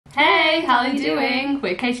Hey, how are you doing?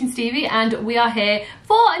 We're Katy and Stevie and we are here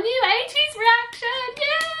for a new ATEEZ reaction!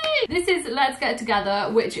 Yay! This is Let's Get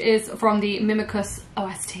Together, which is from the Mimicus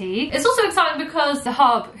OST. It's also exciting because The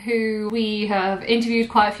Hub, who we have interviewed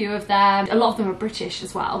quite a few of them, a lot of them are British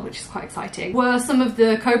as well, which is quite exciting, were some of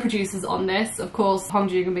the co-producers on this. Of course,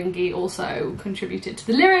 Hongju and Mingi also contributed to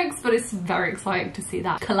the lyrics, but it's very exciting to see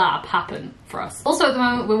that collab happen for us. Also at the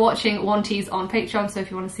moment, we're watching ATEEZ on Patreon, so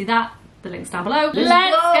if you want to see that, the link's down below.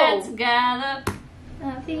 Let's get together.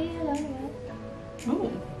 I feel alright.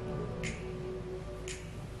 Ooh.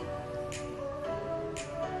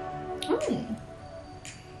 Ooh.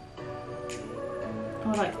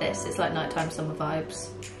 I like this. It's like nighttime summer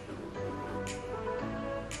vibes.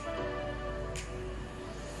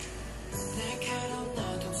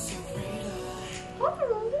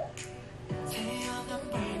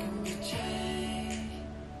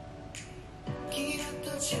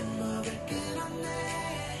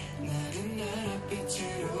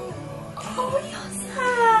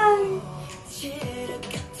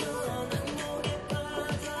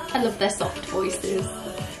 I love their soft voices.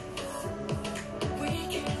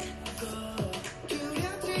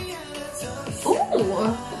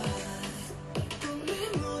 Ooh.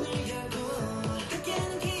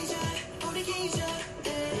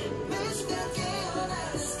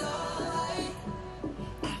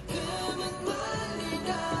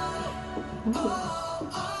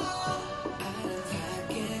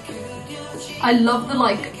 I love the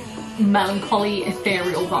like melancholy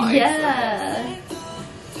ethereal vibe. Yeah.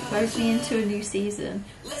 Throws me into a new season.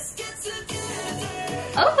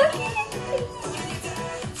 Oh, okay.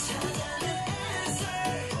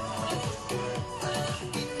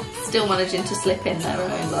 Still managing to slip in their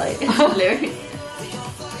own like lyrics.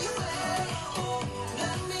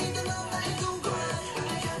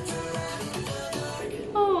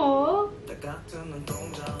 Aww.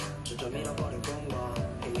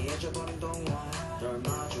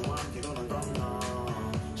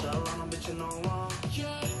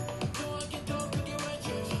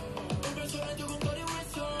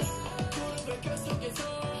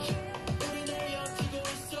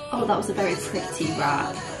 Oh, that was a very pretty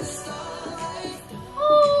rap.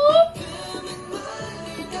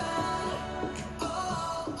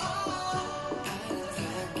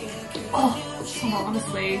 Oh,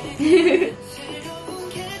 honestly.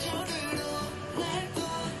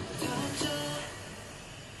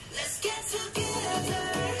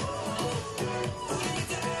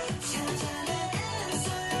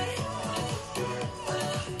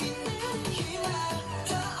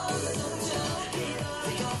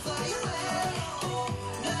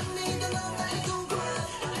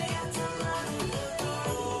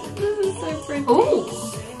 So pretty. Ooh.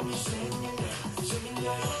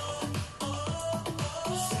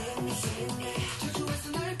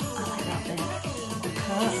 I like that bit.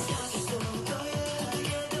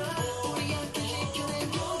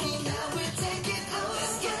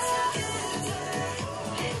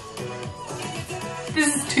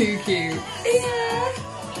 This is too cute. Yeah.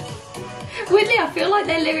 Weirdly, I feel like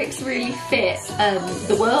their lyrics really fit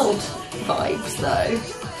the world vibes though.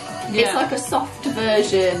 Yeah. It's like a soft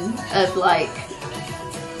version of like,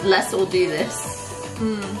 let's all do this.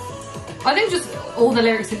 I think just all the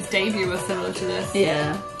lyrics since debut are similar to this.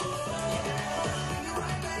 Yeah.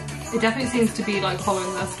 It definitely seems to be like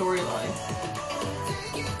following their storyline.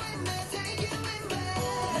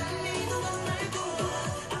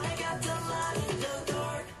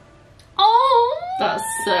 That's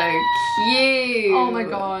so cute. Oh my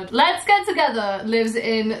god. Let's Get Together lives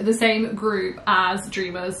in the same group as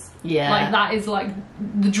Dreamers. Yeah. Like that is like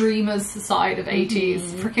the Dreamers side of ATEEZ.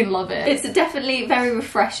 Freaking love it. It's definitely very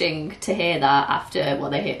refreshing to hear that after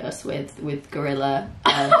what they hit us with Gorilla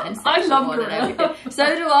and I love Gorilla. And everything. So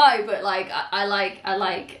do I, but like I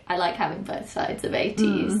like having both sides of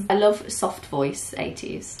ATEEZ. I love soft voice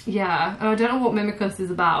ATEEZ. Yeah, and I don't know what Mimicus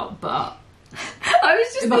is about, but I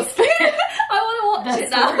was just thinking, I want to watch it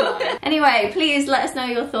now. Anyway, please let us know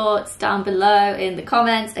your thoughts down below in the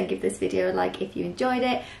comments and give this video a like if you enjoyed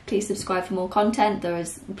it. Please subscribe for more content. There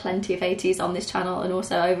is plenty of ATEEZ on this channel and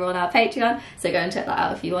also over on our Patreon, so go and check that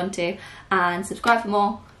out if you want to. And subscribe for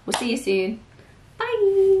more. We'll see you soon.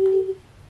 Bye!